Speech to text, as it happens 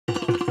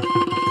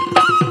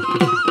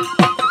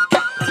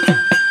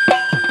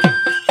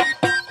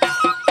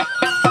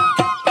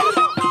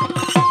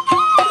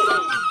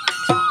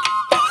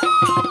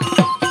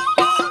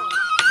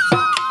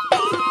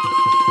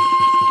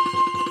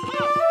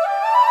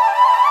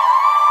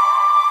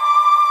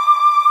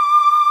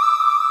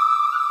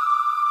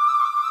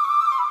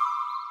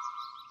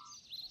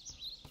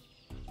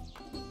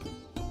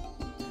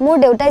মোৰ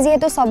দেউতাই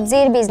যেহেতু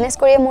সবজিৰ বিজনেস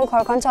কৰি মোৰ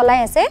ঘৰখন চলাই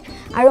আছে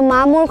আৰু মা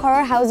মোৰ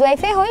ঘৰৰ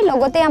হাউসৱাইফে হয়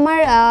লগতে আমাৰ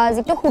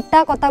যেটো হুটা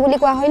কটা বুলি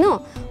কোৱা হয় ন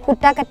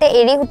হুটা কাটে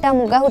এৰি হুটা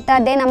মুগা হুটা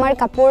দেন আমাৰ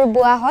কাপোৰ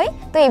বোৱা হয়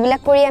তো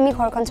এইবিলাক কৰি আমি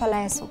ঘৰখন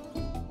চলাই আছো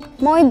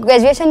মই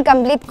গ্ৰেজুৱেচন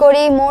কমপ্লিট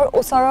কৰি মোৰ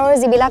ওচৰৰ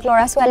যিবিলাক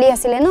লৰা ছোৱালী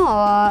আছিল ন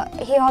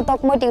হিহঁতক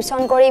মই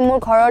টিউচন কৰি মোৰ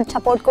ঘৰত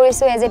সাপোৰ্ট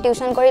কৰিছো এজ এ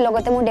টিউচন কৰি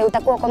লগতে মোৰ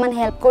দেউতাকো অকমান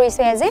হেল্প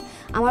কৰিছো এজ এ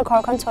আমাৰ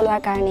ঘৰখন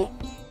চলোৱাৰ কাৰণে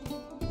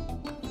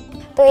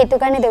তো এটো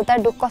কাৰণে দেউতাৰ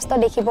দুখ কষ্ট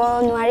দেখিব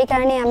নোৱাৰি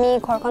কাৰণে আমি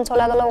ঘৰখন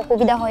চলাবলৈ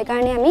অসুবিধা হয়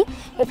কাৰণে আমি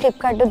এই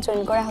ফ্লিপকাৰ্টত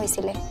জয়েন কৰা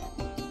হৈছিল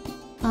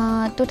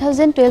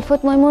 2012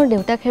 ত মই মোৰ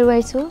দেউতাক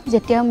হেৰুৱাইছো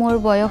যেতিয়া মোৰ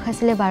বয়স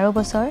আছিল 12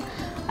 বছৰ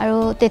আৰু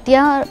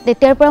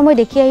তেতিয়াৰ পৰা মই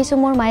দেখি আহিছো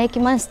মোৰ মায়ে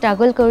কিমান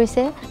ষ্ট্ৰাগল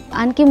কৰিছে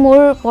আনকি মোৰ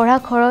পঢ়া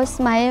খৰচ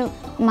মায়ে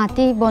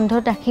মাটি বন্ধ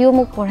ৰাখিও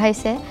মোক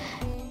পঢ়াইছে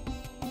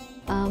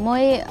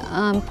মই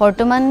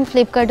বৰ্তমান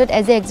ফ্লিপকাৰ্টত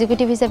এজ এ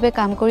এক্সিকিউটিভ হিচাপে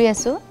কাম কৰি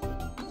আছো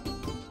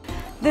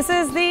This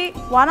is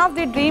one of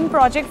the dream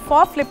project for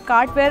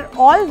Flipkart where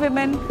all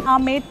women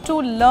are made to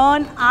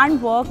learn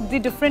and work the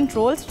different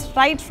roles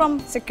right from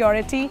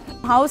security,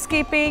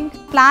 housekeeping,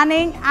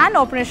 planning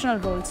and operational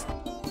roles.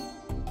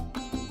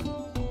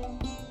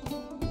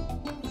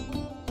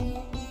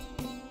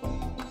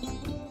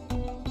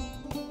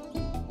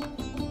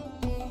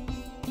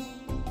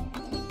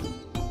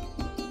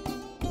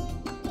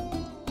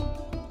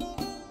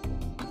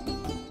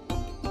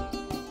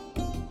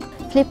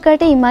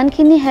 ফ্লিপকাৰ্টে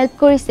ইমানখিনি help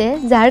কৰিছে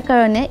যাৰ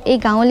কাৰণে এই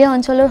গাঁৱলীয়া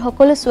অঞ্চলৰ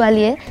সকলো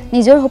ছোৱালীয়ে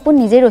নিজৰ সপোন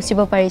নিজে ৰচিব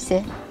পাৰিছে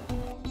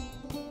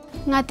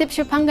ngatip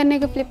shupangane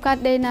ke Flipkart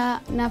de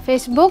na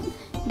Facebook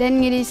dan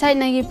ngiri site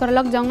nagi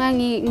perlok jonga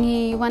ngi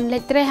one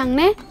letre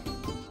hangne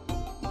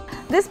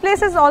This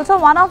place is also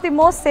one of the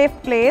most safe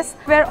place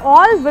where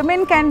all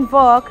women can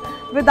work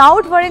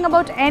without worrying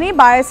about any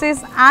biases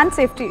and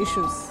safety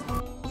issues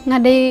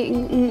ngadai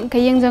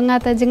kayeng jonga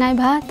ta jingai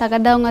bha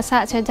takadaw nga sa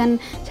sejan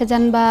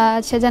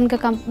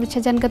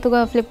ka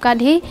tuga Flipkart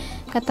hi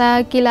kata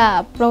kila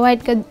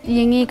provide ka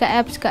yengi ka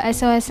apps ka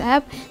SOS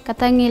app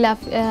kata ngila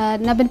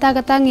nabenta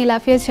kata ngila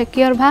face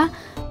secure bha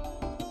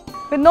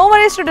With no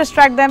worries to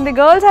distract them, the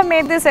girls have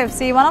made this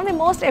FC one of the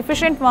most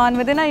efficient one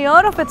within a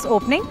year of its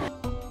opening.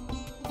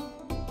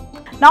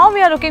 Now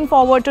we are looking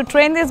forward to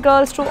train these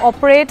girls to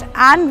operate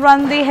and run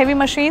the heavy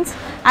machines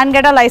and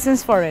get a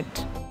license for it.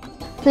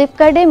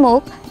 ফ্লিপকাৰ্টে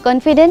মোক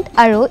confident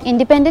আৰু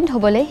independent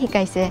হ'বলৈ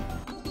শিকাইছে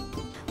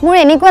মোৰ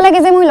এনেকুৱা লাগে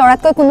যে মই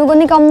লৰাতকৈ কোনো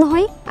গুণে কম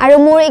নহয় আৰু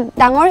মোৰ এক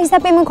ডাঙৰ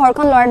হিচাপে মই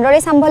ঘৰখন লৰাৰ দৰে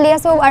সম্ভালি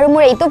আছো আৰু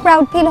মোৰ এইটো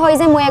প্ৰাউড ফিল হয়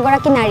যে মই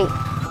এগৰাকী নাৰী